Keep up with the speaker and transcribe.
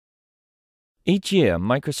Each year,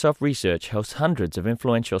 Microsoft Research hosts hundreds of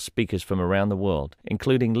influential speakers from around the world,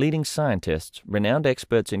 including leading scientists, renowned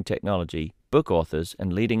experts in technology, book authors,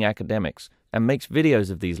 and leading academics, and makes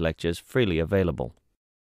videos of these lectures freely available.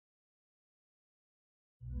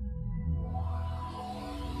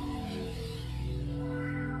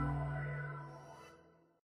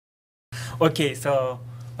 Okay, so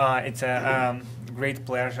it's a great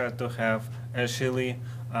pleasure to have Shili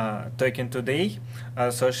talking today.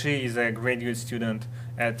 So she is a graduate student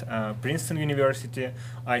at Princeton University.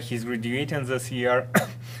 He's graduating this year.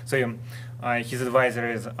 So his advisor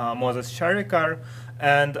is Moses Charikar,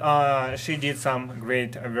 and she did some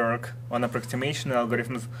great work on approximation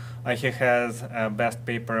algorithms. He has a Best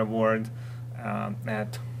Paper Award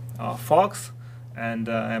at Fox and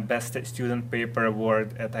a Best Student Paper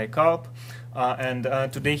Award at ICALP. And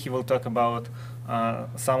today he will talk about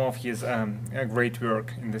some of his great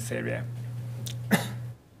work in this area.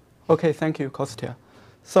 Okay, thank you, Kostya.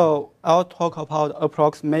 So I'll talk about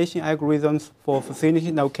approximation algorithms for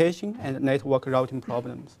facility location and network routing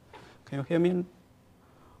problems. Can you hear me?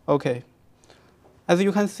 Okay. As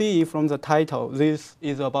you can see from the title, this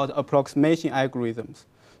is about approximation algorithms.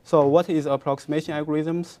 So what is approximation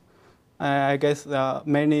algorithms? I guess there are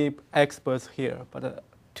many experts here, but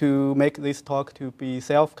to make this talk to be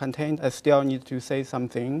self-contained, I still need to say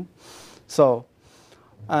something. So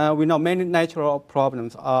we know many natural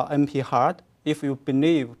problems are NP hard. If you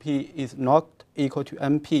believe P is not equal to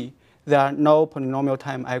NP, there are no polynomial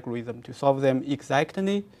time algorithm to solve them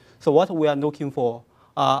exactly. So what we are looking for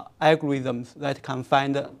are algorithms that can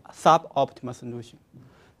find a suboptimal solution.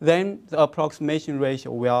 Then the approximation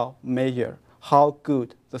ratio will measure how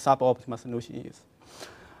good the suboptimal solution is.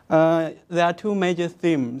 There are two major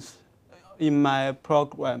themes in my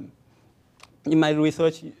program, in my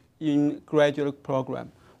research in graduate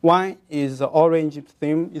program. One is the orange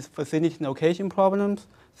theme, is facility location problems.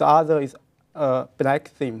 The other is black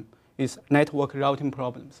theme, is network routing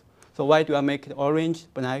problems. So why do I make it orange,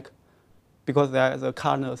 black? Because they are the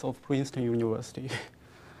colors of Princeton University.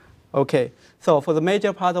 Okay, so for the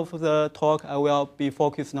major part of the talk, I will be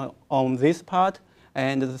focused on this part,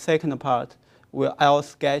 and the second part, I'll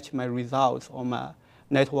sketch my results on my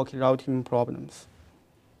network routing problems.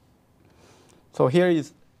 So here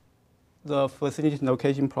is the facility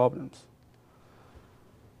location problems.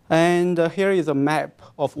 And here is a map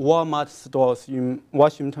of Walmart stores in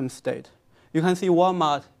Washington State. You can see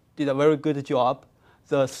Walmart did a very good job.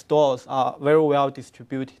 The stores are very well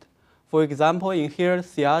distributed. For example, in here,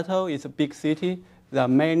 Seattle is a big city. There are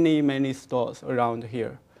many, many stores around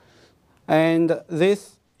here. And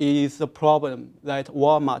this is the problem that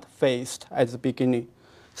Walmart faced at the beginning.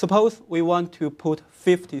 Suppose we want to put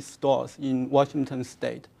 50 stores in Washington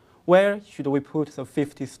State. Where should we put the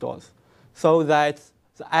 50 stores so that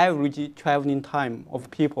the average traveling time of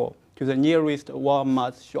people to the nearest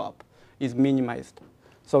Walmart shop is minimized?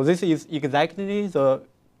 So this is exactly the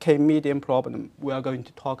K-median problem we are going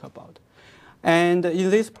to talk about. And in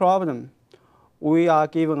this problem, we are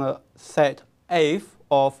given a set F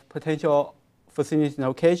of potential facility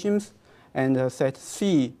locations and a set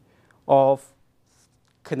C of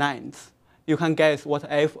clients. You can guess what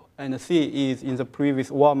F and C is in the previous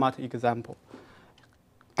Walmart example.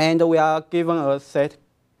 And we are given a set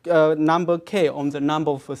number K on the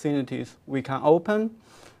number of facilities we can open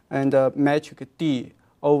and a metric D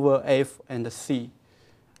over F and C.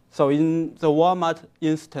 So in the Walmart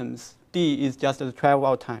instance, D is just the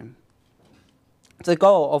travel time. The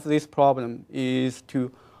goal of this problem is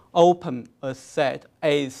to open a set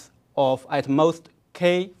S of at most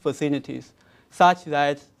K facilities such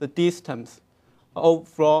that the distance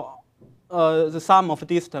from the sum of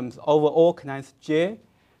distance over all clients J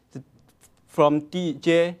from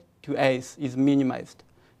J to S is minimized.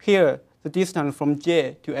 Here, the distance from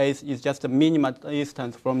J to S is just the minimum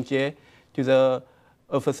distance from J to the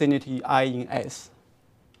facility I in S.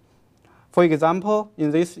 For example,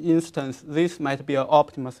 in this instance, this might be an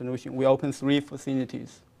optimal solution. We open 3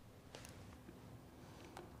 facilities.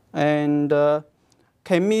 And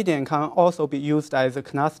K-median can also be used as a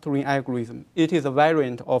clustering algorithm. It is a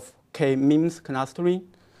variant of K-means clustering.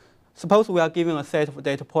 Suppose we are given a set of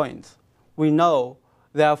data points. We know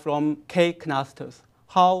they are from K clusters.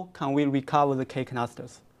 How can we recover the K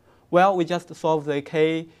clusters? Well, we just solve the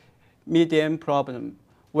K-median problem,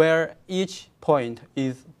 where each point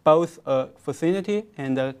is both a facility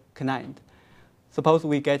and a client. Suppose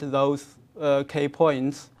we get those K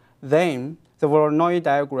points, then the Voronoi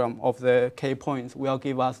diagram of the K points will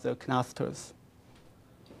give us the clusters.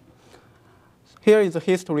 Here is the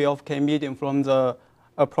history of K-median from the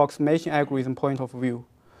approximation algorithm point of view.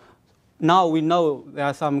 now we know there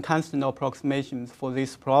are some constant approximations for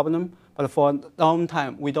this problem, but for a long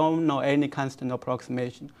time, we don't know any constant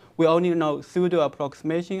approximation. We only know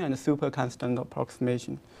pseudo-approximation and super-constant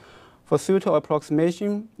approximation. For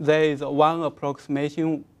pseudo-approximation, there is one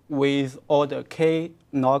approximation with order k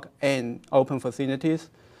log n open facilities,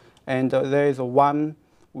 and there is one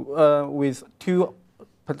with 2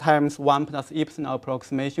 times 1 plus epsilon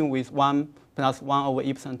approximation with 1 plus 1 over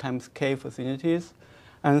epsilon times k facilities.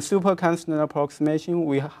 And super constant approximation,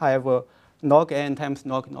 we have a log n times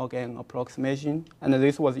log n approximation, and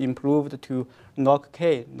this was improved to log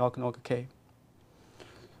k, log k.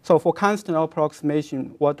 So for constant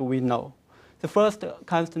approximation, what do we know? The first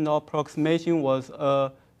constant approximation was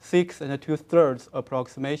a 6 2/3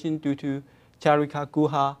 approximation due to Charika,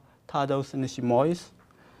 Guha, Tados, and Shimois.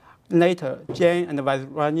 Later, Jane and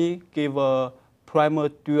Vajrani gave a primal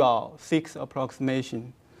dual 6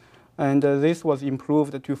 approximation. And this was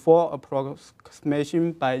improved to 4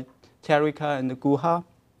 approximation by Charika and Guha.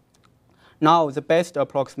 Now, the best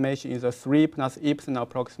approximation is a 3 plus epsilon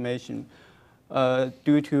approximation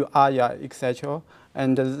due to Aya, etc.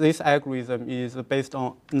 And this algorithm is based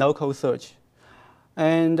on local search.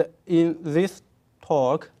 And in this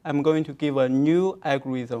talk, I'm going to give a new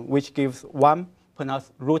algorithm which gives 1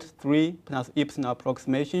 plus √3 plus epsilon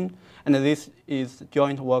approximation. And this is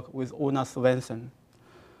joint work with Una Svensson.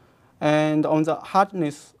 And on the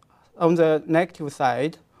hardness, on the negative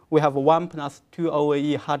side, we have 1 plus 2 over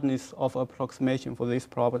E hardness of approximation for this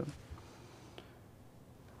problem.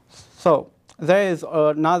 So there is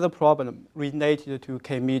another problem related to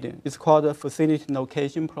K-median. It's called the facility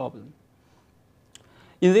location problem.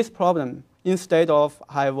 In this problem, instead of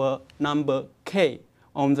have a number K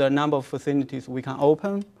on the number of facilities we can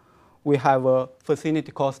open, we have a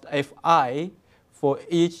facility cost Fi for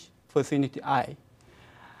each facility I.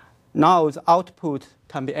 Now the output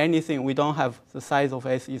can be anything. We don't have the size of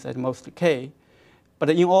S is at most K.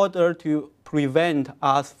 But in order to prevent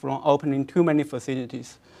us from opening too many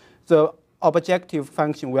facilities, the objective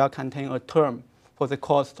function will contain a term for the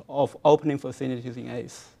cost of opening facilities in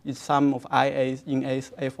S. It's sum of IA in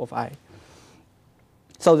S, f of I.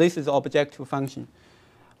 So this is the objective function.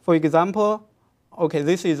 For example, okay,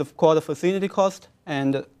 this is called the facility cost,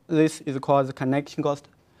 and this is called the connection cost.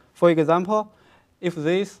 For example, if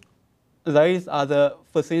these are the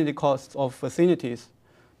facility costs of facilities,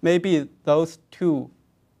 maybe those 2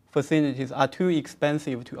 facilities are too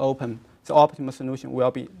expensive to open. The optimal solution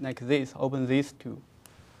will be like this, open these 2.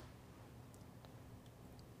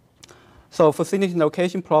 So facility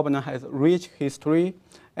location problem has rich history,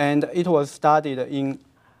 and it was studied in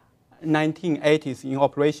 1980s in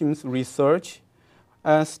operations research.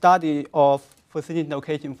 A study of facility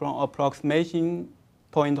location from approximation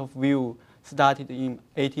point of view started in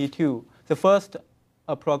 82. The first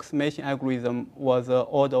approximation algorithm was the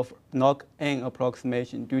order of log n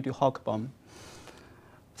approximation due to Hochbaum.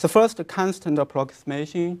 The first constant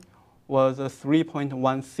approximation was a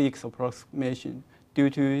 3.16 approximation due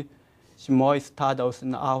to Shimois, Tados,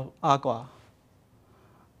 and Agua.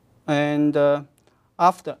 And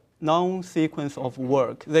after long sequence of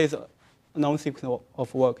work, there's a long sequence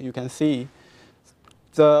of work, you can see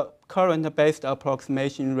the current best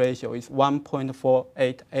approximation ratio is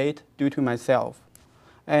 1.488 due to myself.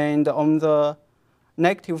 And on the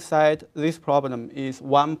negative side, this problem is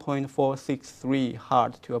 1.463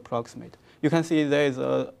 hard to approximate. You can see there is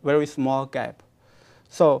a very small gap.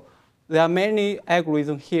 So there are many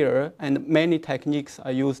algorithms here, and many techniques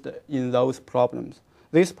are used in those problems.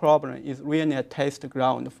 This problem is really a test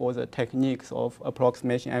ground for the techniques of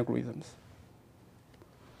approximation algorithms.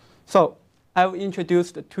 So I've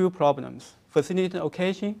introduced 2 problems, facility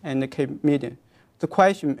location and K-median. The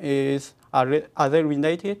question is, are they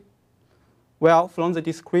related? Well, from the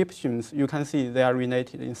descriptions, you can see they are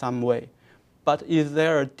related in some way. But is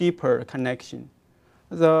there a deeper connection?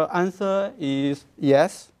 The answer is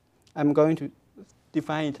yes. I'm going to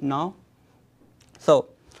define it now. So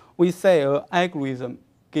we say an algorithm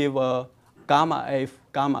give a gamma F,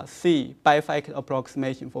 gamma C bifactor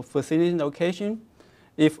approximation for facility location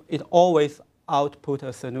if it always output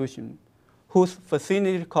a solution whose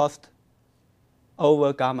facility cost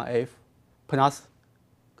over gamma F plus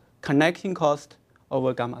connection cost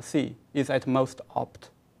over gamma C is at most opt.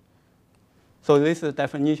 So this is the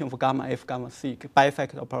definition for gamma F, gamma C,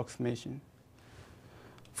 bifactor approximation.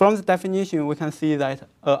 From the definition, we can see that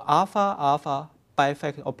alpha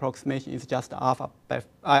bifactor approximation is just alpha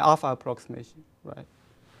approximation, right?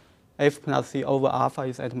 F plus C over alpha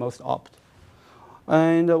is at most opt.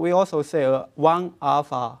 And we also say 1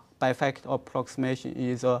 alpha bifactor approximation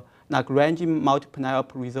is a Lagrangian multiplier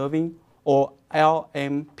preserving or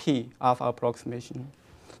LMP alpha approximation.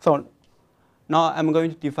 So now I'm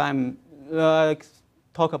going to define,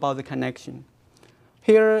 talk about the connection.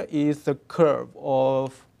 Here is the curve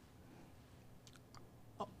of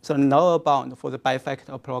the lower bound for the bifactor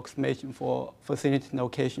approximation for vicinity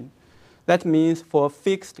location. That means for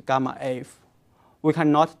fixed gamma f, we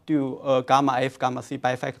cannot do a gamma f, gamma c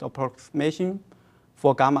bifactor approximation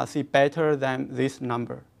for gamma c better than this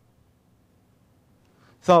number.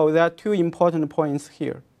 So there are two important points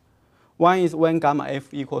here. One is when gamma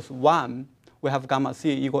f equals 1, we have gamma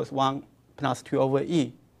c equals 1 plus 2 over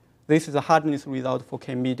e. This is a hardness result for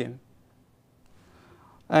k-medium.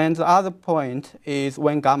 And the other point is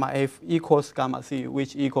when gamma f equals gamma c,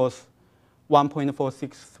 which equals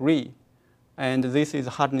 1.463. And this is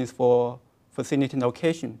hardness for vicinity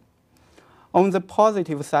location. On the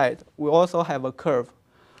positive side, we also have a curve.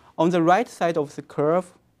 On the right side of the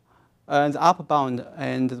curve, the upper bound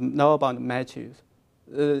and the lower bound matches.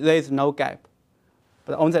 There is no gap.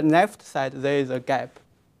 But on the left side, there is a gap.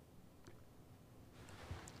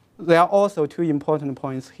 There are also two important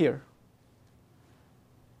points here.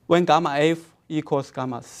 When gamma f equals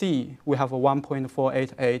gamma c, we have a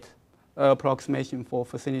 1.488 approximation for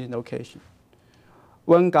vicinity location.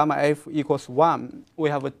 When gamma f equals 1, we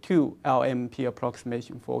have a 2 LMP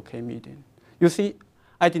approximation for k-median. You see,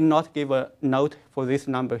 I did not give a note for this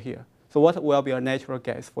number here. So what will be a natural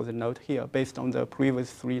guess for the note here based on the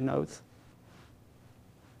previous three notes?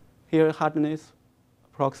 Here, hardness,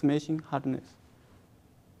 approximation, hardness,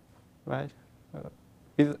 right?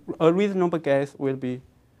 A reasonable guess will be,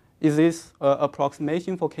 is this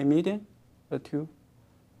approximation for k-median, a 2?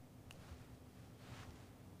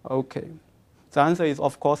 Okay. The answer is,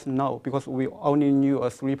 of course, no, because we only knew a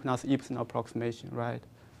 3 plus epsilon approximation, right?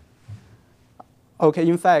 Okay,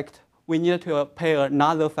 in fact, we need to pay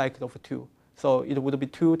another factor of 2. So it would be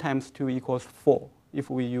 2 times 2 equals 4 if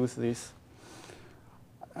we use this.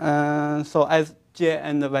 So as Jie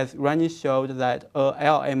and Svensson showed that a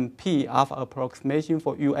LMP alpha approximation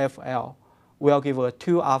for UFL will give a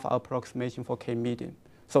 2 alpha approximation for k-median.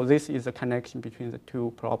 So this is the connection between the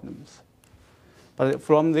two problems. But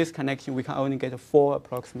from this connection, we can only get a 4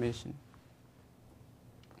 approximation.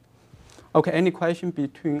 Okay, any question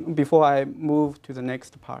before I move to the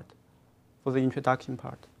next part, for the introduction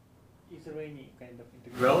part? Is there any kind of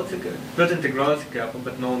integrality gap, not integrality gap,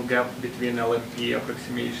 but known gap between LMP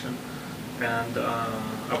approximation and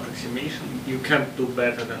approximation? You can't do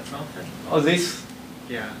better than something? Oh, this?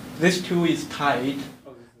 Yeah. This 2 is tight.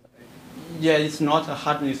 Oh, this is tight. Yeah, it's not a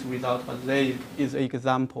hardness result, but there is an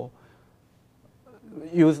example.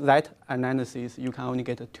 Use that analysis, you can only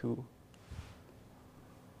get a 2.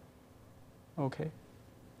 Okay.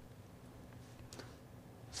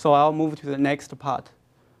 So I'll move to the next part.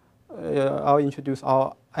 I'll introduce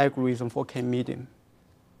our algorithm for k-median.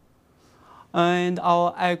 And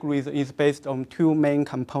our algorithm is based on 2 main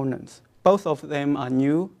components. Both of them are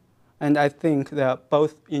new, and I think they are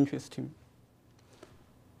both interesting.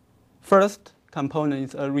 First component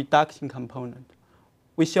is a reduction component.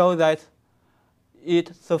 We show that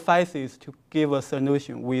it suffices to give a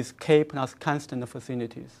solution with k plus constant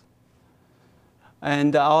vicinities.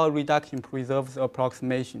 And our reduction preserves the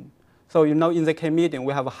approximation. So you know in the k-median,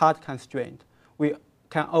 we have a hard constraint. We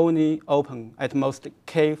can only open at most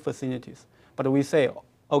k vicinities. But we say,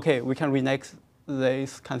 OK, we can relax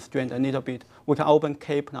this constraint a little bit. We can open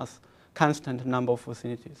k plus constant number of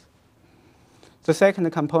vicinities. The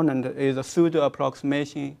second component is a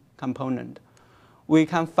pseudo-approximation component. We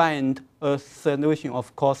can find a solution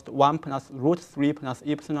of cost 1 plus root 3 plus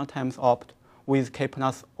epsilon times opt with k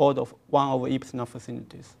plus order of 1 over epsilon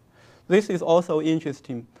vicinities. This is also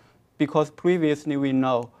interesting because previously we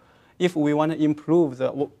know if we want to improve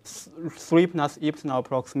the 3 plus epsilon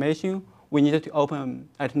approximation, we need to open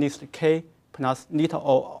at least k plus little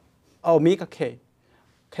or omega k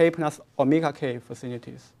plus omega k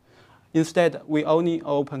vicinities. Instead, we only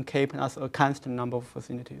open k plus a constant number of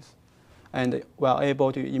vicinities. And we are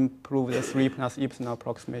able to improve the 3 plus epsilon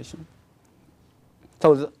approximation.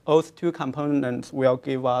 So those 2 components will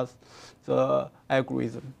give us the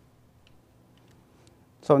algorithm.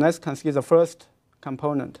 So let's consider the first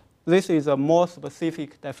component. This is a more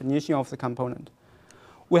specific definition of the component.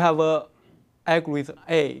 We have an algorithm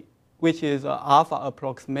A, which is an alpha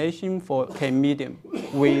approximation for k-median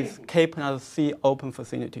with k plus c open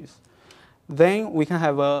vicinities. Then we can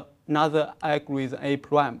have another algorithm A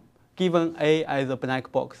prime, given A as a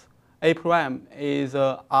black box. A prime is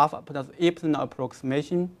alpha plus epsilon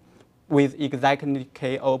approximation with exactly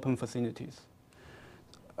k open vicinities.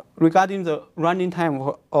 Regarding the running time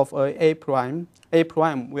of A prime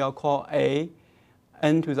we'll call A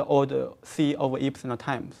n to the order c over epsilon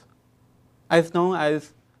times. As long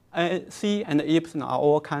as c and epsilon are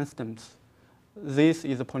all constants, this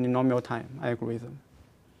is a polynomial time algorithm.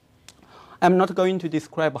 I'm not going to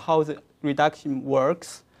describe how the reduction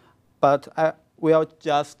works, but I will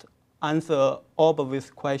just answer obvious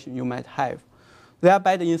questions you might have. There are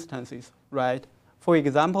bad instances, right? For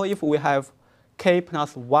example, if we have k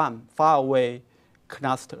plus 1 far away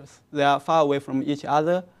clusters, they are far away from each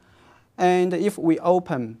other, and if we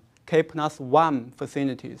open k plus 1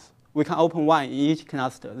 facilities, we can open one in each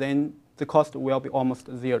cluster, then the cost will be almost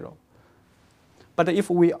 0. But if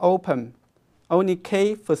we open only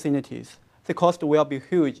k facilities, the cost will be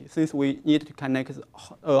huge since we need to connect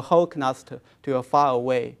a whole cluster to a far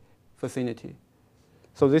away facility.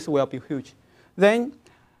 So this will be huge. Then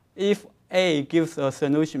if A gives a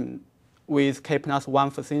solution with k plus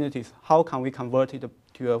 1 facilities, how can we convert it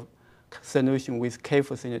to a solution with k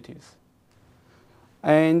facilities?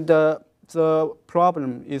 And the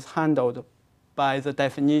problem is handled by the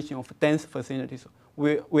definition of dense facilities.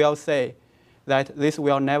 We will say that this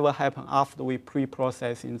will never happen after we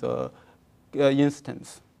pre-process in the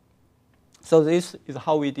instance. So this is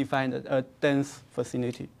how we define a dense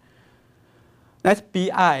facility. Let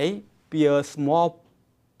Bi be a small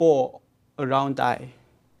ball around I.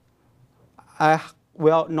 I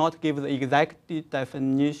will not give the exact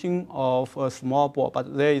definition of a small ball,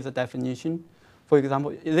 but there is a definition. For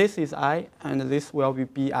example, this is I, and this will be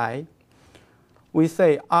Bi. We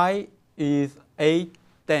say I is A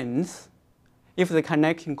dense if the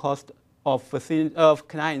connection cost of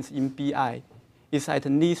clients in Bi is at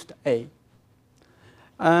least A.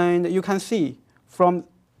 And you can see from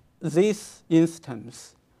this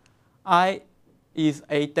instance, I is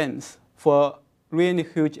A dense for really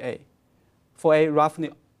huge A, for A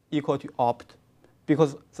roughly equal to opt,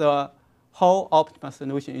 because the whole optimal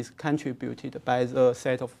solution is contributed by the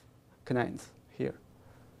set of clients here.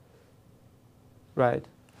 Right?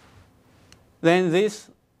 Then this,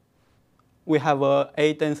 we have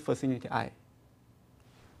a dense facility I.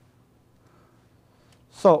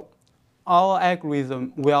 So our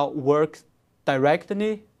algorithm will work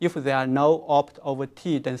directly if there are no opt over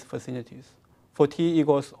T dense facilities. For T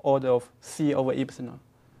equals order of C over epsilon.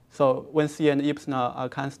 So when C and epsilon are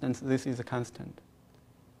constants, this is a constant.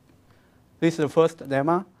 This is the first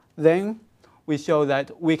lemma. Then we show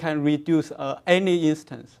that we can reduce any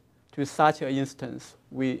instance to such an instance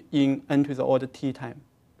in n to the order T time.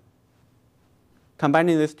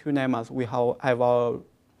 Combining these two lemmas, we have our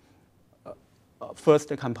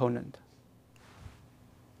first component.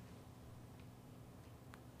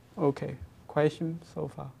 Okay, question so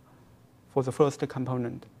far for the first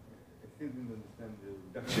component? I still didn't understand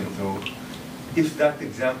the reduction. So if that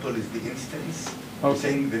example is the instance, you're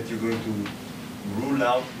saying that you're going to rule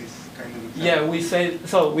out this kind of example? Yeah,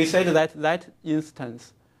 we said that that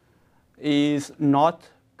instance is not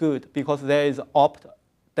good because there is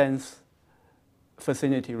opt-dense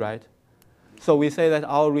facility, right? So we say that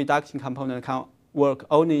our reduction component can work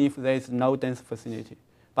only if there is no dense facility.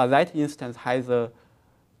 But that instance has a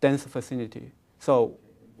dense facility. So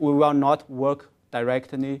we will not work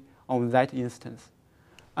directly on that instance.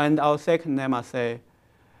 And our second lemma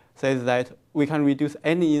says that we can reduce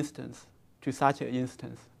any instance to such an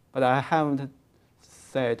instance. But I haven't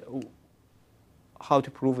said how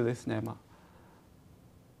to prove this lemma.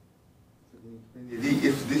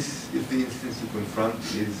 If the instance you confront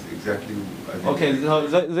is exactly okay, so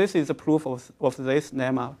this is a proof of this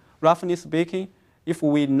lemma. Roughly speaking, if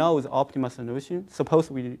we know the optimal solution, suppose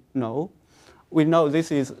we know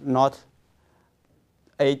this is not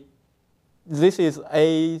this is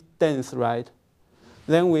a dense, right?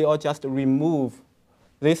 Then we will just remove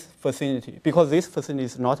this facility because this facility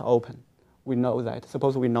is not open. We know that.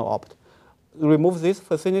 Suppose we know opt. Remove this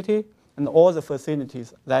facility and all the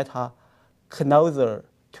facilities that are closer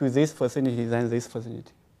to this facility than this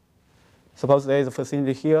facility. Suppose there is a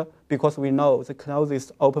facility here, because we know the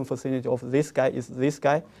closest open facility of this guy is this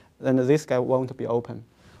guy, then this guy won't be open.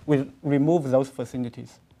 We remove those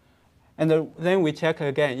facilities. And then we check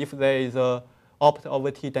again if there is a opt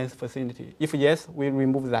over T dense facility. If yes, we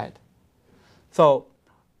remove that. So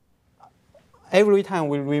every time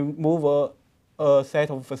we remove a set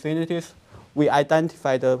of facilities, we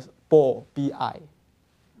identify the ball Bi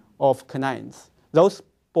of clients. Those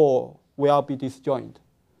balls will be disjoint.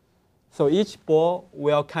 So each ball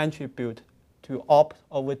will contribute to opt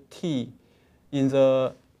over T in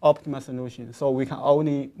the optimal solution. So we can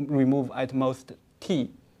only remove at most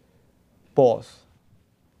T balls.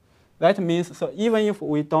 That means, so even if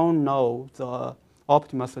we don't know the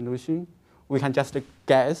optimal solution, we can just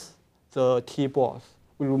guess the T balls.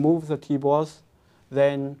 We remove the T balls,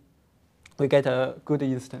 then we get a good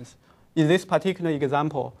instance. In this particular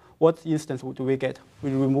example, what instance do we get?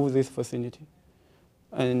 We remove this vicinity.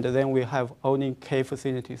 And then we have only k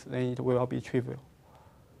vicinities, then it will be trivial.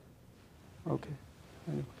 Okay.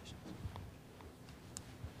 Any questions?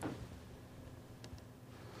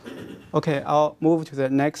 Okay, I'll move to the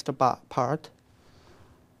next part.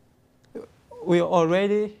 We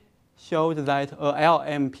already showed that a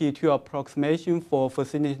LMP2 approximation for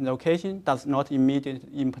vicinity location does not immediately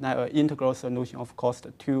imply an integral solution of cost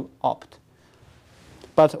 2 opt.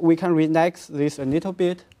 But we can relax this a little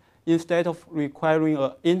bit. Instead of requiring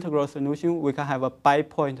an integral solution, we can have a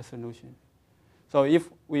bipoint solution. So if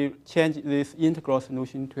we change this integral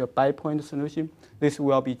solution to a bipoint solution, this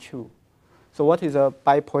will be true. So what is a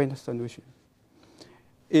bipoint solution?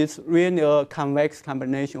 It's really a convex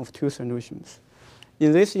combination of two solutions.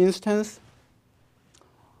 In this instance,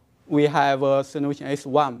 we have a solution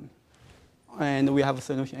S1, and we have a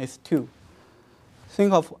solution S2.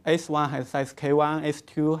 Think of S1 has size K1,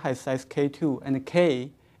 S2 has size K2, and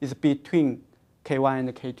K is between K1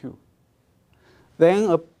 and K2.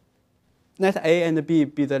 Then let A and B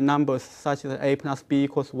be the numbers such that A plus B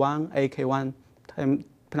equals 1, AK1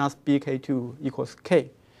 plus BK2 equals K.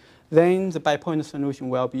 Then the bipoint solution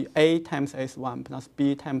will be A times S1 plus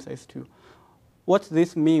B times S2. What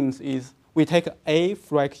this means is we take A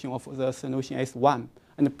fraction of the solution S1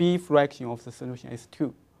 and B fraction of the solution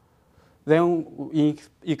S2. Then in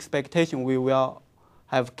expectation, we will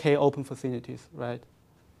have K open vicinities, right?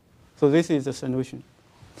 So this is the solution.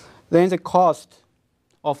 Then the cost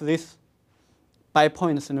of this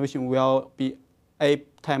bipoint solution will be A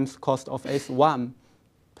times cost of S1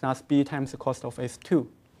 plus B times the cost of S2.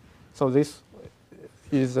 So this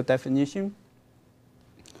is the definition.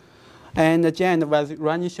 And again, as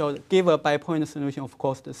Rani showed, give a bipoint solution of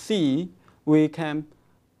cost C, we can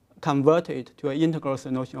convert it to an integral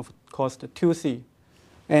solution of cost 2C.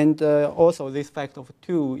 And also this factor of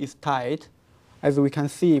 2 is tight, as we can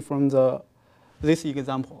see from this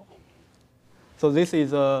example. So this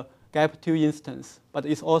is a gap 2 instance, but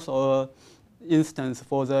it's also an instance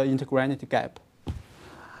for the integranity gap.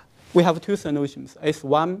 We have two solutions.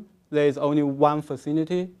 S1, there is only one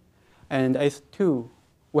vicinity, and S2,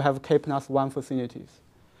 we have K plus 1 vicinities.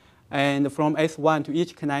 And from S1 to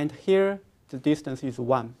each client here, the distance is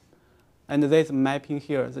 1. And there's mapping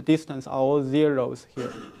here. The distance are all zeros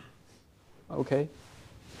here. Okay?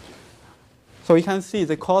 So you can see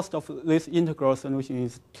the cost of this integral solution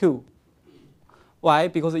is 2. Why?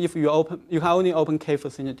 Because if you can only open K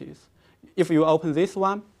vicinities. If you open this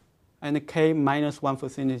one, and K minus 1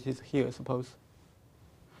 vicinities here, suppose,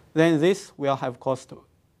 then this will have cost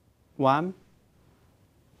 1.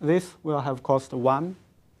 This will have cost 1.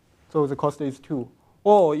 So the cost is 2.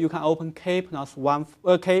 Or you can open K plus 1,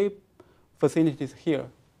 K vicinities here.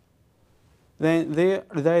 Then there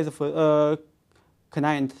is a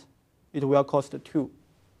client, it will cost 2.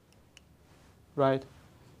 Right?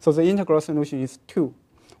 So the integral solution is 2.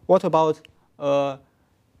 What about a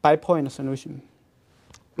bipoint solution?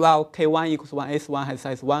 Well, K1 equals 1, S1 has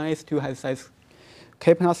size 1, S2 has size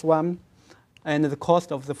K plus 1. And the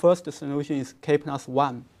cost of the first solution is K plus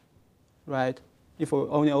 1. Right? If we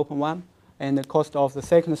only open 1. And the cost of the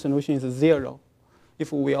second solution is 0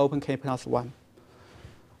 if we open K plus 1.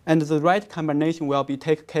 And the right combination will be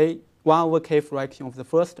take K 1 over K fraction of the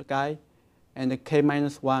first guy and K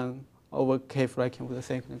minus 1 over K fraction of the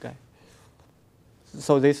second guy.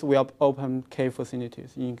 So this will open K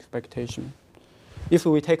vicinities in expectation. If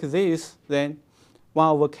we take this, then 1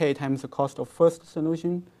 over K times the cost of first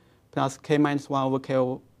solution plus K minus 1 over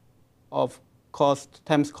K of cost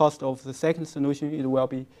times cost of the second solution, it will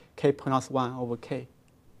be K plus 1 over K.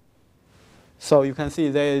 So you can see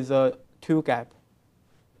there is a 2 gap.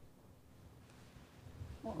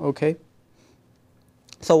 Okay.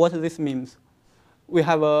 So what this means? We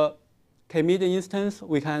have a K-median instance.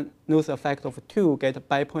 We can lose a factor of 2, get a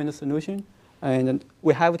bipoint solution. And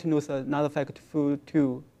we have to lose another factor of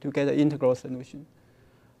 2 to get an integral solution.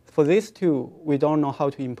 For these two, we don't know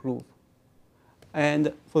how to improve.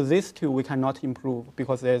 And for these two, we cannot improve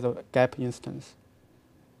because there's a gap instance.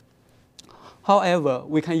 However,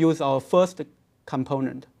 we can use our first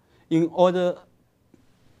component. In order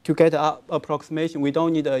to get an approximation, we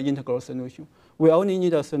don't need an integral solution. We only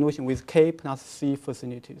need a solution with K plus C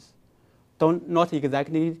vicinities. Not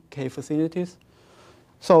exactly K vicinities.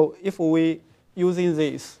 So if we using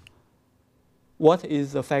this, what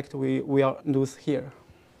is the fact we will lose here?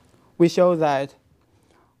 We show that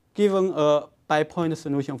given a bipoint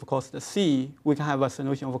solution of cost C, we can have a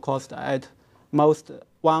solution of cost at most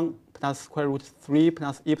 1 plus square root 3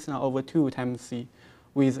 plus epsilon over 2 times C.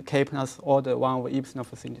 with k plus order 1 over epsilon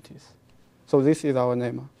facilities. So this is our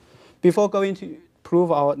lemma. Before going to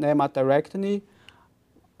prove our lemma directly,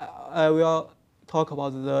 I will talk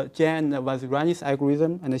about the Jan and Vazirani's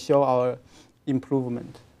algorithm and show our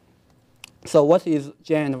improvement. So what is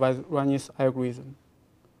Jan and Vazirani's algorithm?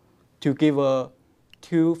 To give a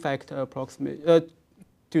two-factor approximation,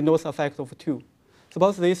 to know a factor of 2.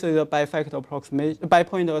 Suppose this is a bifactor approximation,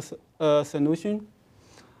 bipoint solution.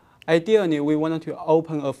 Ideally, we want to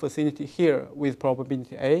open a facility here with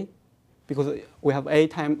probability A, because we have A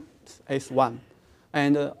times S1,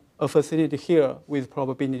 and a facility here with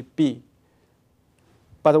probability B.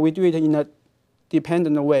 But we do it in a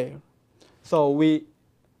dependent way. So we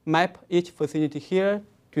map each facility here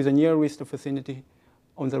to the nearest facility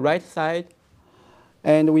on the right side,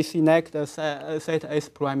 and we select a set S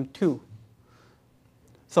prime 2.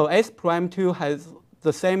 So S prime 2 has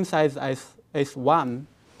the same size as S1,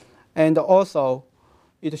 and also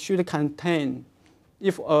it should contain,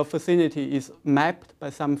 if a facility is mapped by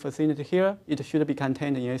some facility here, it should be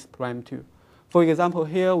contained in S prime 2. For example,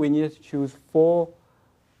 here we need to choose 4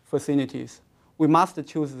 facilities. We must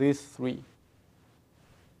choose these 3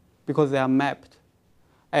 because they are mapped.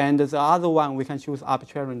 And the other one we can choose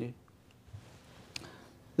arbitrarily.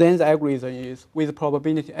 Then the algorithm is, with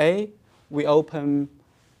probability A, we open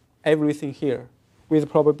everything here. With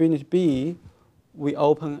probability B, we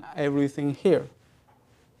open everything here.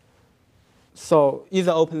 So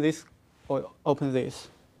either open this or open this.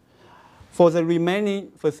 For the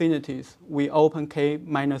remaining facilities, we open k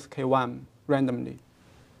minus k1 randomly.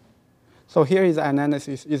 So here is the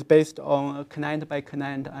analysis. It's based on a client by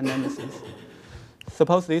client analysis.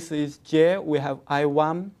 Suppose this is J, we have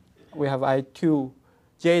I1, we have I2.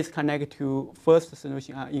 J is connected to first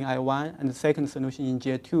solution in I1 and the second solution in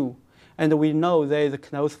J2. And we know there is a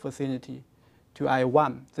close vicinity to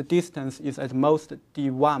I1. The distance is at most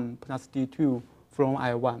D1 plus D2 from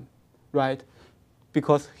I1, right?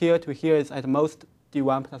 Because here to here is at most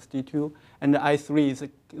D1 plus D2, and I3 is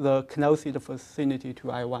the closest vicinity to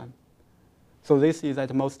I1. So this is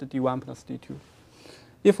at most D1 plus D2.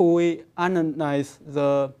 If we analyze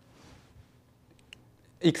the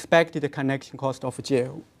expected connection cost of J,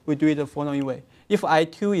 we do it the following way. If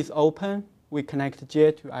I2 is open, we connect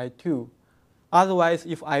J to I2. Otherwise,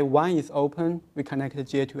 if I1 is open, we connect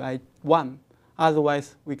J to I1.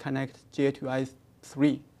 Otherwise, we connect J to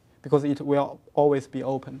I3, because it will always be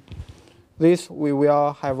open. This, we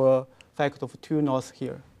will have a factor of 2 north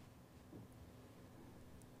here.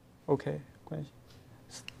 Okay, great.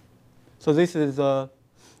 So this is the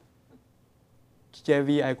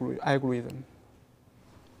JV algorithm.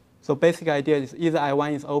 So basic idea is either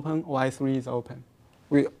I1 is open or I3 is open.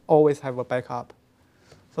 We always have a backup.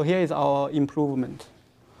 So here is our improvement.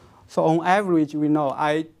 So on average, we know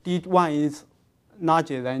D1 is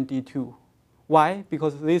larger than D2. Why?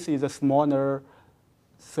 Because this is a smaller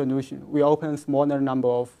solution. We open a smaller number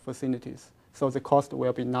of facilities, so the cost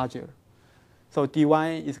will be larger. So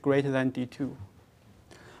D1 is greater than D2.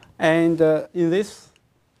 And in this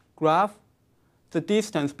graph, the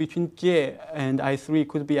distance between J and I3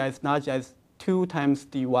 could be as large as 2 times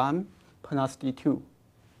D1 plus D2,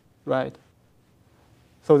 right?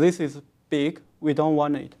 So this is big. We don't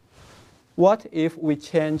want it. What if we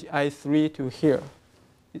change I3 to here?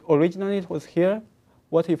 Originally it was here.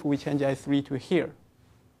 What if we change I3 to here?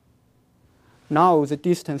 Now the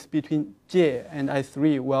distance between J and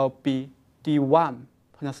I3 will be D1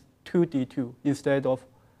 plus 2D2 instead of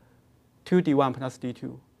 2D1 plus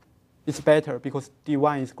D2. It's better because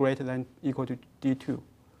D1 is greater than equal to D2.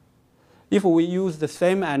 If we use the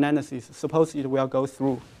same analysis, suppose it will go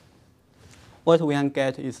through, what we can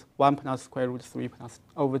get is 1 plus square root 3 plus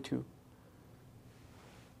over 2.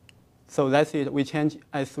 So that's it. We change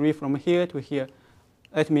I3 from here to here.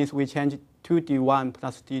 That means we change 2D1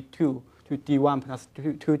 plus D2 to D1 plus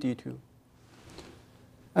 2D2.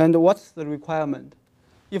 And what's the requirement?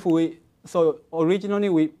 So originally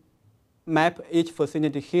we map each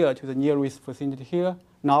vicinity here to the nearest vicinity here.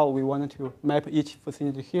 Now we want to map each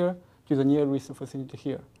vicinity here to the nearest vicinity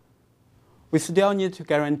here. We still need to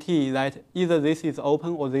guarantee that either this is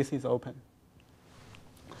open or this is open.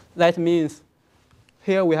 That means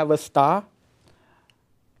here we have a star.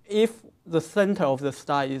 If the center of the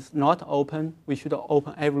star is not open, we should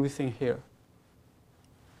open everything here.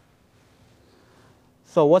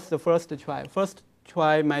 So what's the first try? First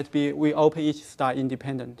try might be we open each star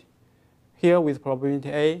independent. Here with probability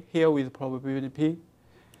A, here with probability P.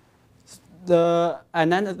 That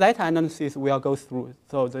analysis will go through,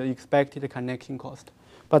 so the expected connection cost.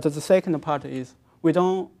 But the second part is we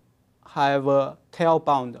don't have a tail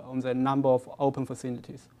bound on the number of open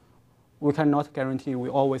facilities. we cannot guarantee we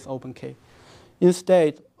always open K.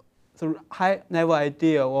 Instead, the high-level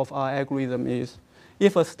idea of our algorithm is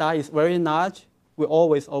if a star is very large, we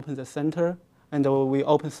always open the center, and we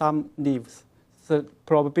open some leaves. The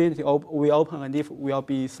probability we open a leaf will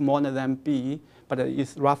be smaller than B, but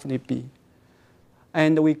it's roughly B.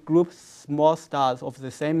 And we group small stars of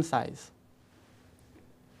the same size.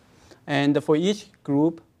 And for each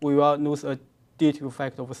group, we will lose a D2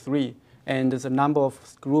 factor of 3. And the number of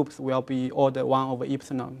groups will be order 1 over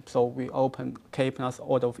epsilon. So we open K plus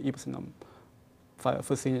order of epsilon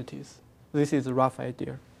facilities. This is a rough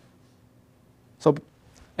idea. So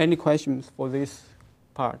any questions for this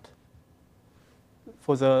part?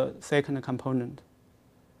 For the second component?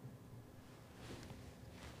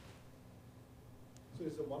 So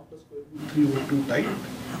is the 1 plus square root 3 over 2 tight?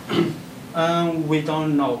 We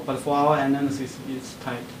don't know, but for our analysis, it's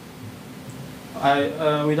tight.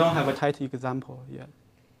 We don't have a tight example yet.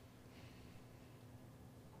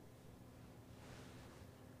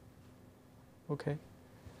 Okay.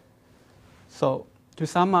 So to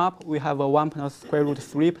sum up, we have a 1 plus square root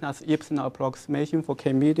 3 plus epsilon approximation for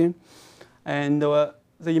K median. And the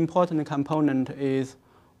important component is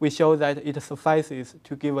we show that it suffices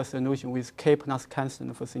to give a solution with K plus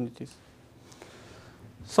constant facilities.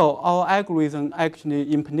 So our algorithm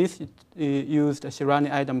actually implicitly used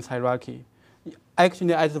Shirani-Adams hierarchy.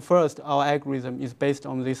 Actually, at the first, our algorithm is based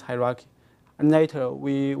on this hierarchy. And later,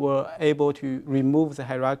 we were able to remove the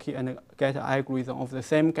hierarchy and get an algorithm of the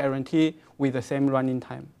same guarantee with the same running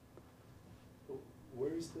time.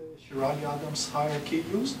 Where is the Shirani-Adams hierarchy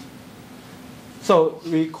used? So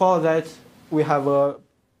we call that we have a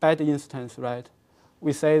bad instance, right?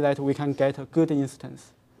 We say that we can get a good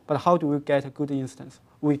instance. But how do we get a good instance?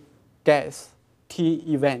 We guess T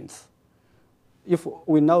events. If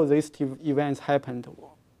we know these T events happened,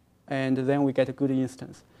 and then we get a good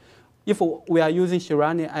instance. If we are using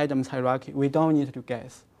Shirani-Adams hierarchy, we don't need to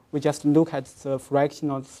guess. We just look at the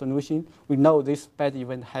fractional solution. We know this bad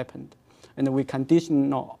event happened, and we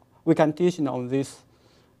condition on this,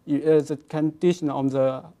 the condition on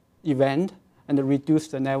the event, and reduce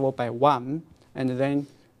the level by 1, and then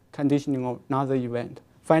conditioning on another event.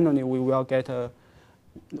 Finally, we will get a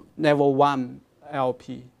level 1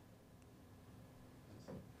 LP.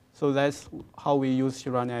 So that's how we use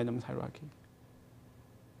Shirani-Adams hierarchy.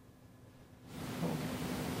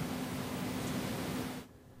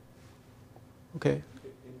 Okay.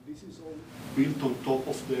 And this is all built on top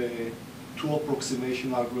of the 2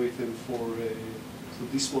 approximation algorithm for, so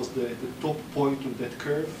this was the top point on that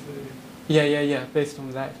curve? Yeah, based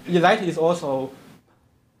on that. Yeah, that is also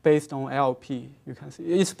based on LP, you can see.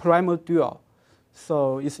 It's primal dual,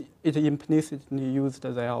 so it implicitly used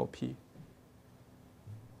the LP.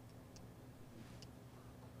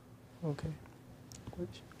 Okay.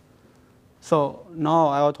 So now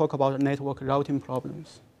I will talk about network routing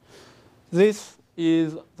problems. This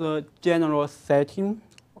is the general setting.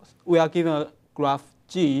 We are given a graph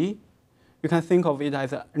G. You can think of it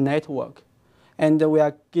as a network. And we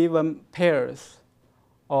are given pairs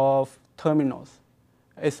of terminals,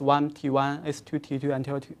 S1, T1, S2, T2,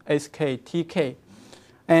 until SK, TK.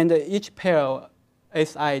 And each pair,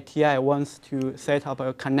 SI, TI, wants to set up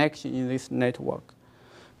a connection in this network.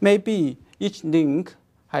 Maybe each link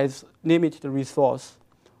has limited resource,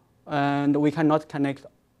 and we cannot connect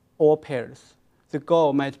all pairs. The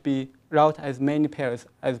goal might be route as many pairs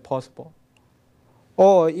as possible.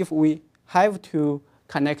 Or if we have to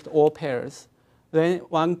connect all pairs, then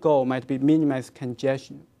one goal might be minimize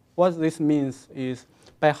congestion. What this means is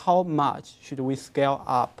by how much should we scale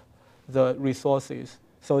up the resources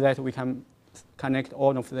so that we can connect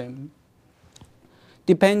all of them.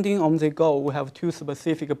 Depending on the goal, we have 2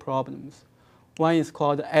 specific problems. One is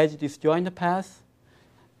called edge-disjoint paths,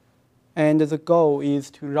 and the goal is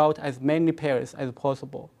to route as many pairs as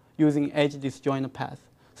possible using edge-disjoint paths.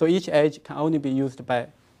 So each edge can only be used by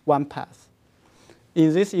one path.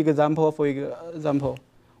 In this example, for example,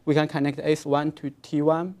 we can connect S1 to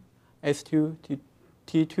T1, S2 to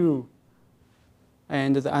T2,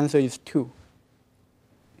 and the answer is 2.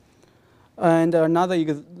 And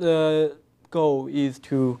another goal is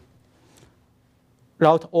to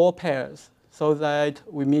route all pairs so that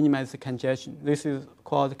we minimize the congestion. This is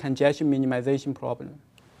called congestion minimization problem.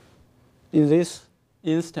 In this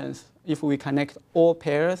instance, if we connect all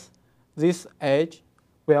pairs, this edge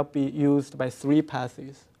will be used by 3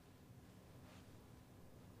 passes.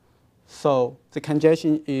 So the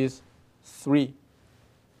congestion is 3.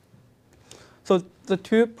 So the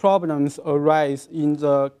 2 problems arise in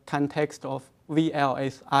the context of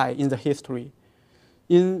VLSI in the history.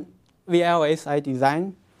 In VLSI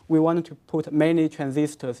design, we want to put many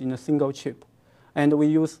transistors in a single chip, and we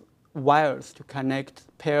use wires to connect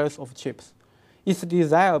pairs of chips. It's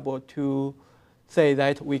desirable to say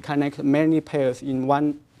that we connect many pairs in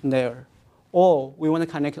one layer, or we want to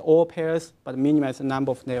connect all pairs but minimize the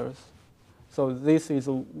number of layers. So this is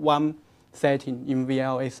one setting in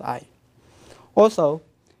VLSI. Also,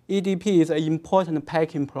 EDP is an important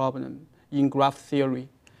packing problem in graph theory,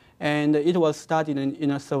 and it was studied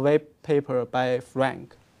in a survey paper by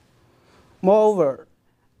Frank. Moreover,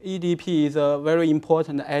 EDP is a very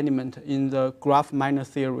important element in the graph minor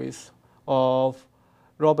theories of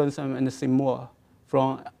Robinson and Seymour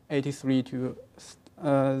from 83 to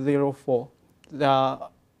 04. There are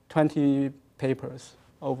 20 papers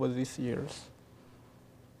over these years.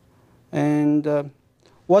 And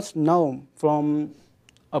what's known from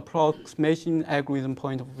approximation algorithm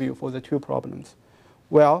point of view for the two problems?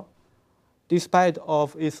 Well, despite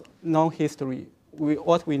of its known history,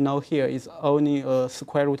 what we know here is only a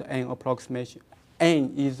square root n approximation.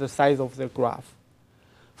 N is the size of the graph.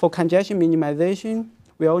 For congestion minimization,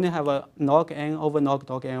 we only have a log n over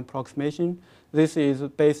log n approximation. This is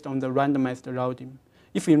based on the randomized routing.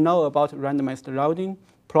 If you know about randomized routing,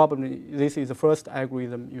 probably this is the first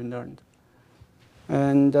algorithm you learned.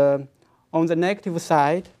 And on the negative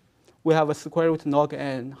side, we have a square root log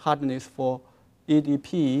n hardness for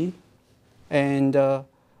EDP and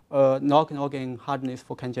log n hardness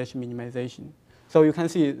for congestion minimization. So you can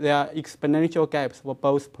see there are exponential gaps for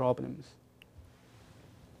both problems.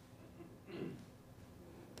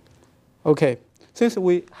 Okay, since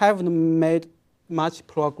we haven't made much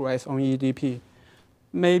progress on EDP,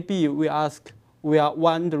 maybe we are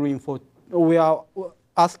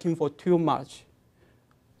asking for too much.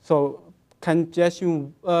 So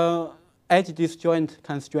congestion edge-disjoint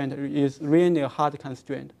constraint is really a hard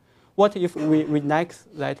constraint. What if we relax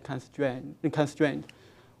that constraint?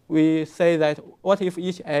 We say that what if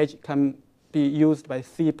each edge can be used by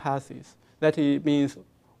C passes? That means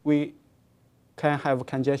we can have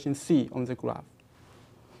congestion C on the graph.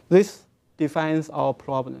 This defines our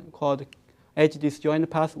problem called edge-disjoint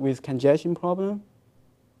paths with congestion problem.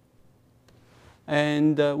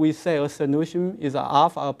 And we say a solution is an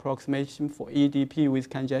alpha-approximation for EDP with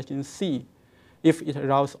congestion C if it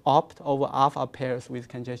allows opt over alpha pairs with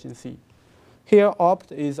congestion C. Here,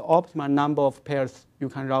 opt is optimal number of pairs you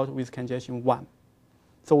can route with congestion 1.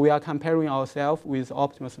 So we are comparing ourselves with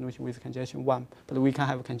optimal solution with congestion 1, but we can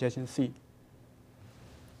have congestion C.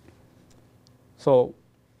 So,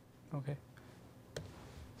 okay.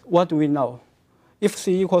 What do we know? If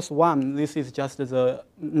C equals 1, this is just the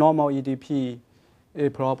normal EDP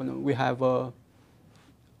problem. We have a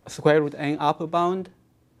square root n upper bound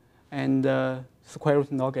and square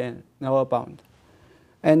root log n lower bound.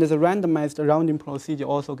 And the randomized rounding procedure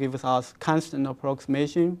also gives us constant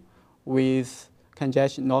approximation with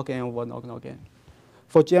congestion log n over log n.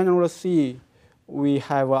 For general C, we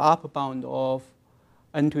have an upper bound of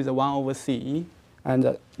n to the 1 over C and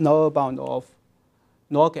a lower bound of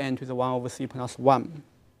log n to the 1 over C plus 1.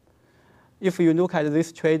 If you look at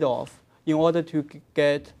this trade-off, in order to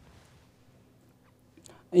get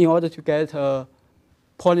a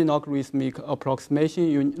poly-logarithmic approximation,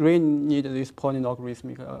 you really need this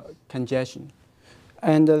poly-logarithmic congestion.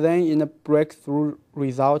 And then in a breakthrough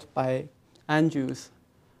result by Andrews,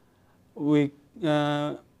 he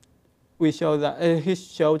showed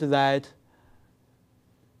that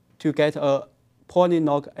to get a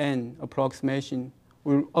poly-log n approximation,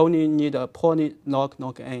 we only need a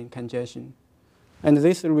poly-log n congestion. And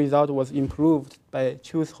this result was improved by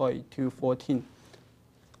Chuzhoy to 14.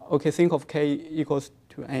 Okay, think of k equals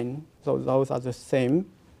to n, so those are the same.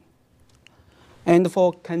 And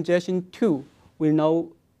for congestion 2, we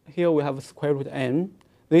know here we have square root n.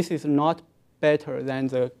 This is not better than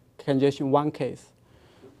the congestion 1 case.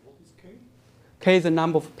 What is k? K is the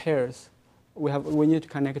number of pairs. We need to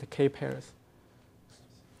connect k pairs.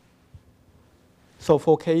 So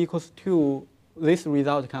for k equals 2, this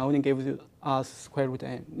result can only give us square root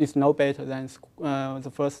n. It's no better than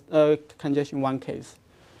the first congestion 1 case.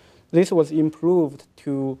 This was improved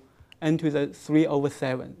to n to the 3 over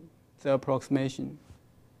 7, the approximation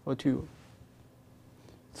for 2.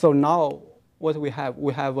 So now what we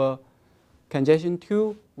have a congestion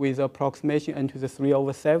 2 with approximation n to the 3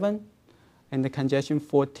 over 7, and the congestion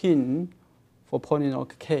 14 for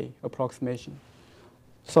polylog k approximation.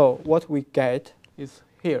 So what we get is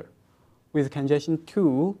here. With congestion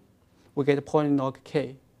 2, we get polylog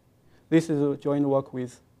k. This is a joint work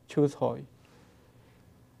with Chuzhoy.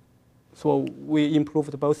 So we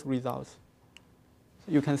improved both results.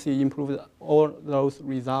 You can see improved all those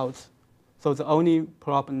results. So the only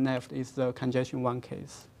problem left is the congestion 1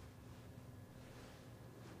 case.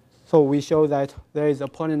 So we show that there is a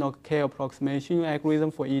polynomial K approximation algorithm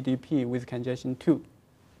for EDP with congestion 2.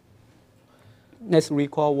 Let's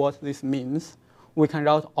recall what this means. We can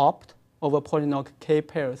route opt over polynomial K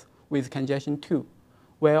pairs with congestion 2,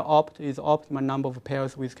 where opt is optimal number of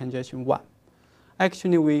pairs with congestion 1.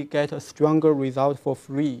 Actually, we get a stronger result for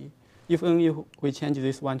free. If only we change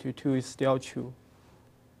this 1 to 2, it's still true.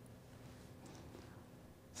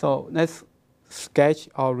 So let's sketch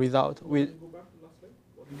our result. Go back to the last slide.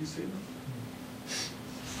 What did you say now?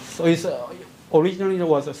 So it's, originally it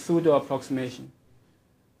was a pseudo-approximation.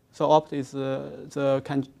 So opt is the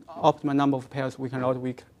optimal number of pairs we can route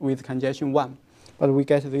with congestion 1. But we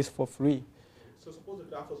get this for free. So suppose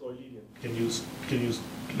the graph was Eulerian. Can you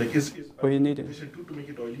like is condition 2 to make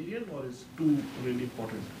it Eulerian, or is 2 really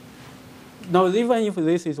important? No, even if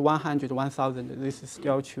this is 100, 1000, this is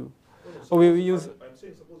still true. No, so we use. I'm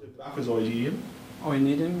saying suppose the graph is Eulerian.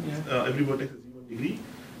 Eulerian, yeah. Every vertex is even degree.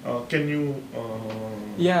 Can you?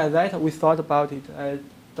 Yeah, that we thought about it. I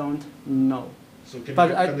don't know. So can you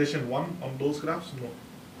get condition 1 on those graphs? No.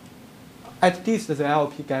 At least the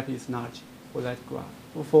LP gap is large for that graph,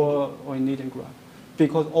 for Eulerian graph,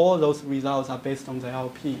 because all those results are based on the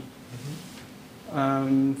LP.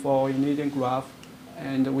 For Eulerian graph,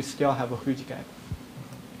 and we still have a huge gap.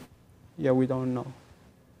 Yeah, we don't know.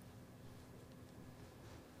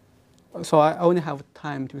 So I only have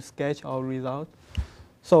time to sketch our result.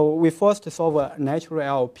 So we first solve a natural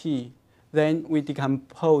LP, then we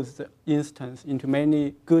decompose the instance into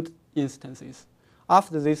many good instances.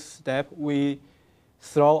 After this step, we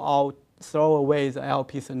throw away the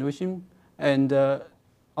LP solution, and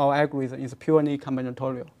our algorithm is purely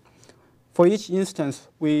combinatorial. For each instance,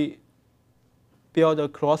 we build a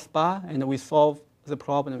crossbar, and we solve the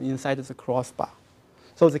problem inside the crossbar.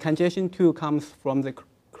 So the congestion 2 comes from the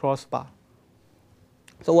crossbar.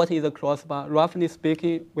 So what is a crossbar? Roughly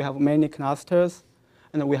speaking, we have many clusters,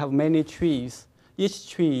 and we have many trees. Each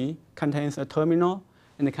tree contains a terminal,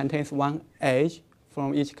 and it contains one edge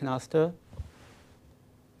from each cluster.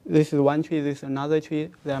 This is one tree, this is another tree.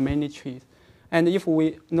 There are many trees. And if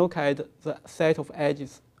we look at the set of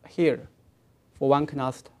edges here for one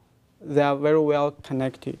cluster, they are very well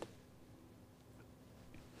connected.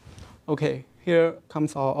 Okay, here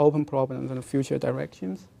comes our open problems and future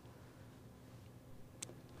directions.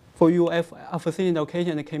 For UF affinity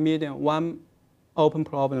location and K-median, one open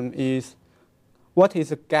problem is what is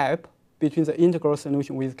the gap between the integral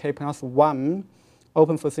solution with K plus 1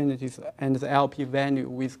 open facilities and the LP value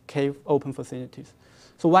with K open facilities.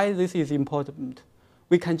 So why this is important?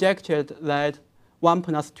 We conjectured that 1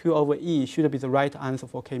 plus 2 over E should be the right answer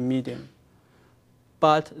for K-median.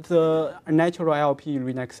 But the natural LP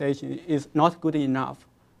relaxation is not good enough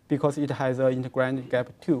because it has an integrand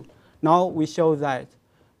gap 2. Now we show that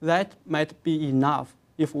that might be enough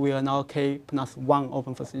if we allow K plus 1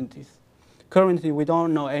 open facilities. Currently, we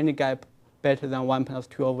don't know any gap better than 1 plus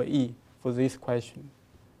 2 over E for this question.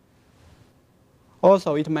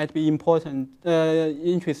 Also, it might be interesting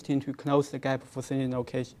to close the gap for single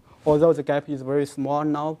location. Although the gap is very small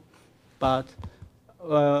now, but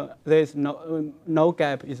there is no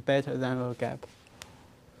gap is better than a gap.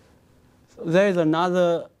 So there is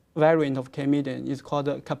another variant of K-median. It's called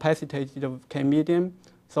a capacitated K-median.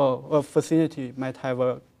 So a facility might have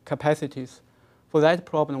a capacities. For that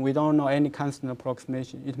problem, we don't know any constant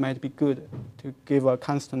approximation. It might be good to give a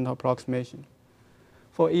constant approximation.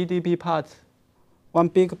 For EDP part, one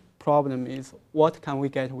big problem is what can we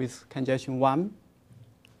get with congestion 1?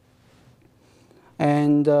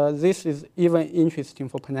 And this is even interesting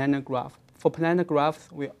for planar graph. For planar graphs,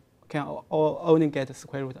 we can only get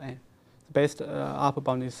square root n. The best upper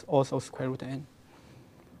bound is also square root n.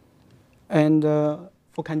 And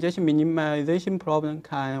for congestion minimization problem,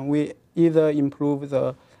 can we either improve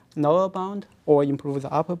the lower bound or improve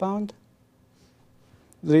the upper bound?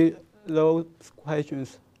 Those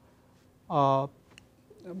questions are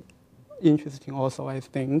interesting also, I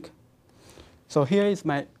think. So here is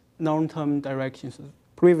my long-term directions.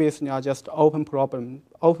 Previously are just open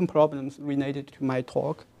problems related to my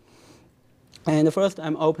talk. And first,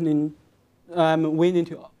 I'm willing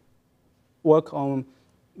to work on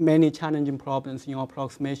many challenging problems in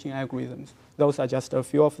approximation algorithms. Those are just a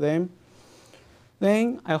few of them.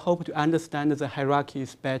 Then I hope to understand the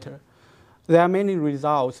hierarchies better. There are many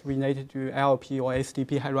results related to LP or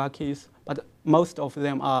SDP hierarchies, but most of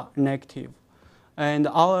them are negative. And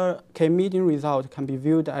our K-median result can be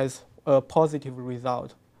viewed as a positive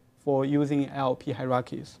result for using LP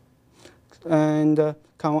hierarchies. And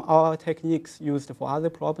can our techniques used for other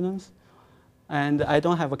problems? And I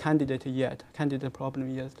don't have a candidate problem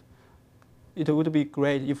yet. it would be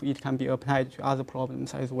great if it can be applied to other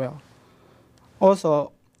problems as well.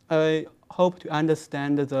 Also, I hope to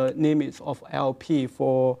understand the limits of LP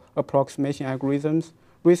for approximation algorithms.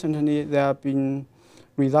 Recently, there have been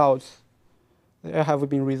results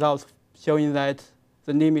showing that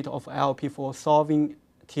the limit of LP for solving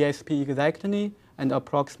TSP exactly and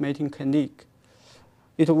approximating technique.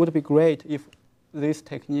 It would be great if this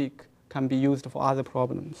technique can be used for other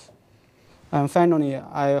problems. And finally,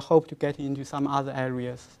 I hope to get into some other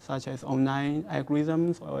areas, such as online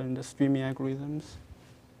algorithms and streaming algorithms.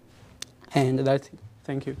 And that's it.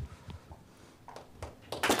 Thank you.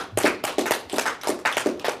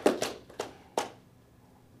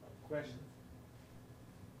 Questions?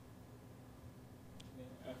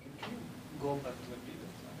 Can you go back to the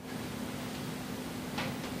previous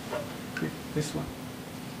slide? This one.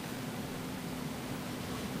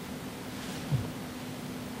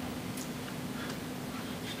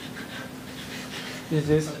 Is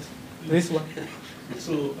this one?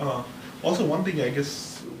 So also one thing, I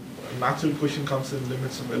guess, a natural question comes in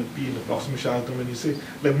limits of LP and approximation algorithm when you say,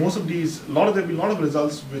 like most of these, there will be a lot of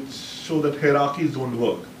results which show that hierarchies don't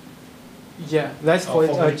work. Yeah, that's for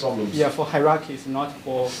many problems. Yeah, for hierarchies, not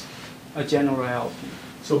for a general LP.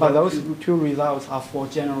 So, but those two results are for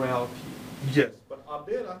general LP. Yes, but are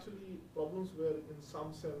there actually problems where, in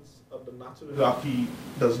some sense, the natural hierarchy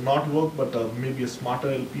does not work, but maybe a smarter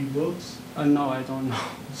LP works? No, I don't know.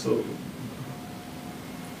 So,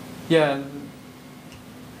 yeah,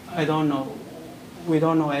 I don't know. We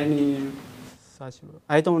don't know any such.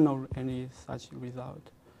 I don't know any such result.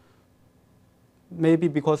 Maybe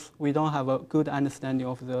because we don't have a good understanding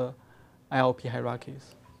of the LP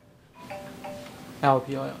hierarchies,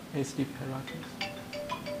 LP or SDP hierarchies.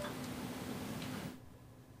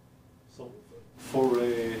 So for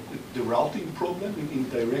the routing problem in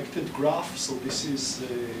directed graph, so this is...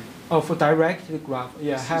 oh, for directed graph,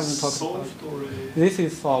 yeah, I haven't talked solved about or this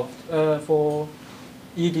is solved. For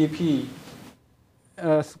EDP,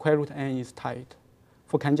 square root n is tight.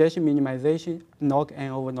 For congestion minimization, log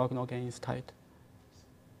n over log n is tight.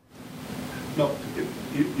 No,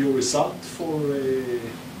 your result for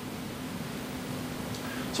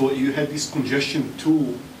so you had this congestion 2.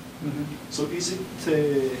 Mm-hmm. So is it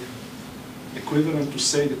equivalent to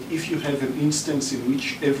say that if you have an instance in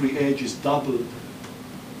which every edge is doubled,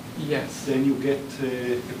 yes, then you get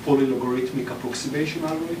a poly-logarithmic approximation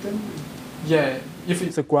algorithm? Yeah, if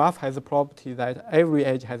the graph has a property that every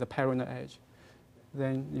edge has a parallel edge,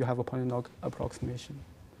 then you have a polylog approximation.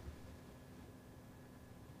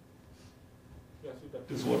 that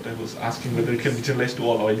is what I was asking, whether it can be generalized to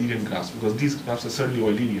all Eulerian graphs, because these graphs are certainly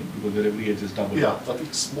Eulerian, because where every edge is double. Yeah, but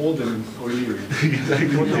it's more than Eulerian.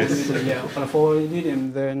 Exactly, yes. Yeah, but for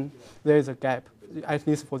Eulerian, then there is a gap, at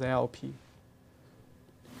least for the LP.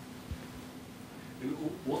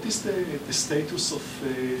 What is the status of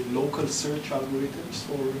local search algorithms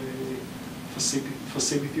for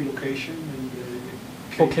facility location and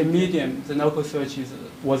for K-medium, the local search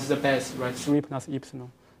was the best, right? 3 plus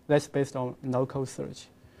epsilon. That's based on local search.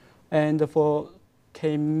 And for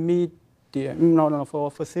K-medium,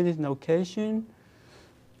 for facility location.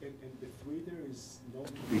 And the 3 there is known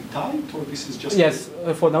to be tight, or this is just? Yes,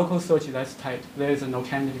 for local search, that's tight. There is a no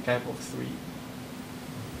candidate gap of 3.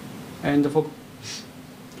 And for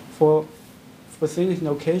facility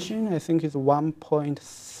location, I think it's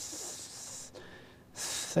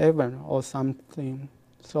 1.7 or something.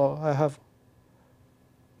 So I have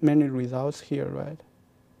many results here, right?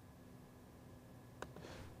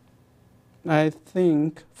 I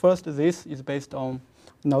think first this is based on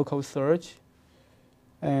local search.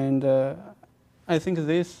 And I think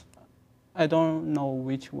this, I don't know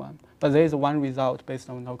which one, but there is one result based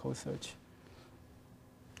on local search.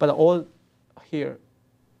 But all here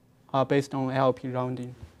are based on LP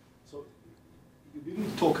rounding. So you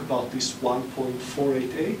didn't talk about this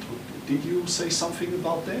 1.488. Did you say something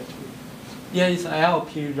about that? Yeah, it's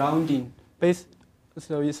LP rounding.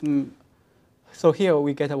 So here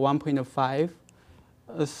we get a 1.5.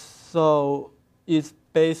 So it's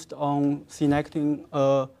based on selecting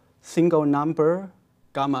a single number,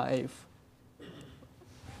 gamma f.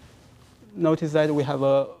 Notice that we have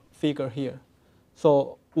a figure here.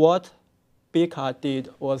 So what Bika did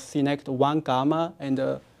was select one gamma and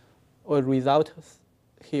a result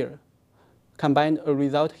here. Combine a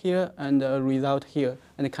result here and a result here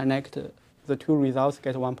and connect the two results,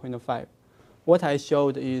 get 1.5. What I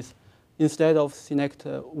showed is instead of select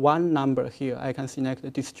one number here, I can select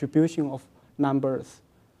a distribution of numbers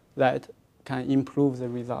that can improve the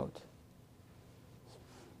result.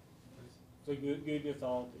 So good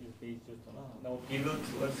result is based just on no. Good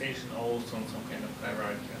utilization also on some kind of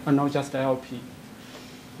hierarchy. Not just LP.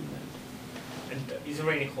 And is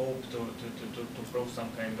there any hope to prove some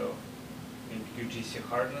kind of UGC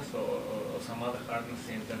hardness or some other hardness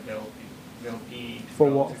in the LP? For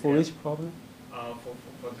what? For which problem? For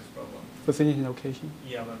this problem. For signature location?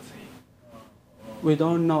 Yeah, let's say. We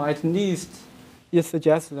don't know. At least it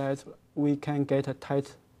suggests that we can get a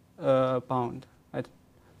tight bound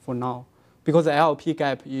for now. Because the LP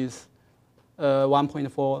gap is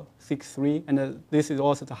 1.463, and this is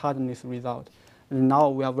also the hardness result. And now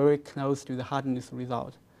we are very close to the hardness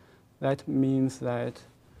result. That means that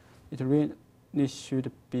it really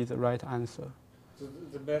should be the right answer. So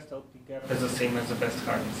the best LP gap is the same as the best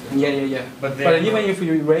hardness. Yeah. But even if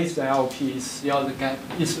you raise the LP, still the gap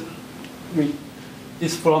is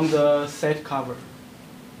from the set cover.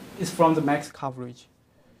 It's from the max coverage.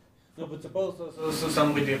 No, but suppose so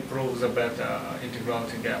somebody proves a better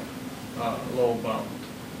integrality gap, low bound.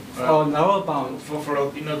 Lower bound. So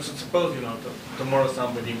suppose tomorrow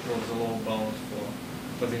somebody proves a low bound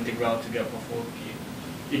for the integrality gap of LP.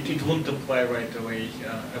 It won't imply right away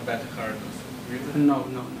a better hardness, really? No.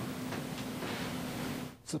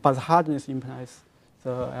 So, but the hardness implies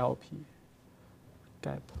the LP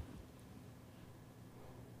gap.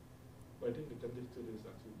 I think the conjecture is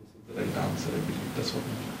actually this is the right answer. I believe that's what a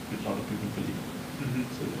lot of people believe.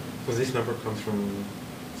 So this number comes from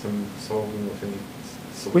some solving of any.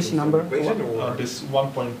 Which number? Equation or this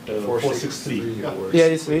 1.463. Yeah,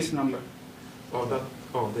 it's this number.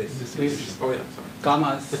 This. Yeah, sorry.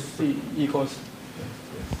 Gamma C equals. Yes.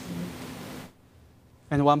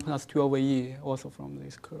 And 1 plus 2 over E also from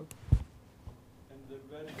this curve. And the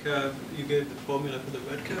red curve, you gave the formula for the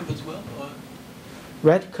red curve as well? Or?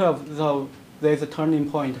 Red curve, though, there's a turning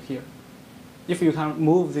point here. If you can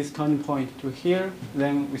move this turning point to here,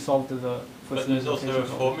 then we solved the. But there's also a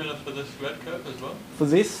formula for this red curve as well? For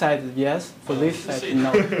this side, yes. For this side,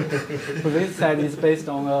 no. For this side, it's based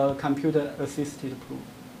on a computer-assisted proof.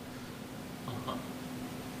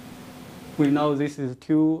 We know this is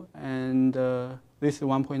 2, and this is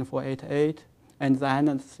 1.488, and the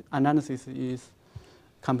analysis is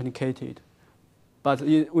complicated. But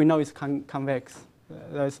we know it's convex.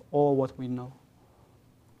 That's all what we know.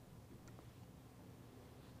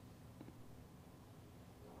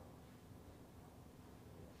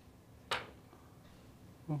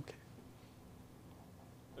 Okay.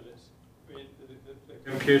 But the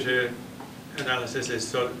computer analysis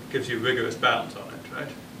gives you rigorous bounds on it,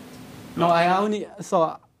 right? No,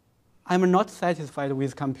 I'm not satisfied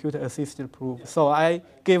with computer-assisted proof. Yeah. So I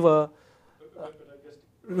give a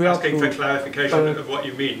real asking proof, for clarification of what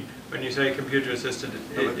you mean when you say computer-assisted.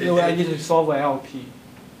 I need to solve a LP.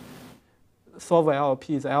 Solve a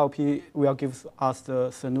LP. The LP will give us the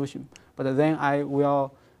solution, but then I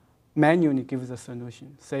will manually give the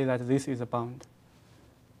solution. Say that this is a bound.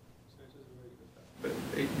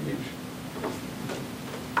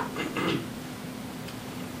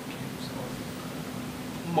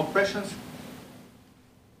 More questions?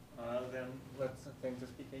 Then let's thank the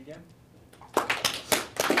speaker again.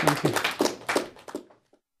 Thank you.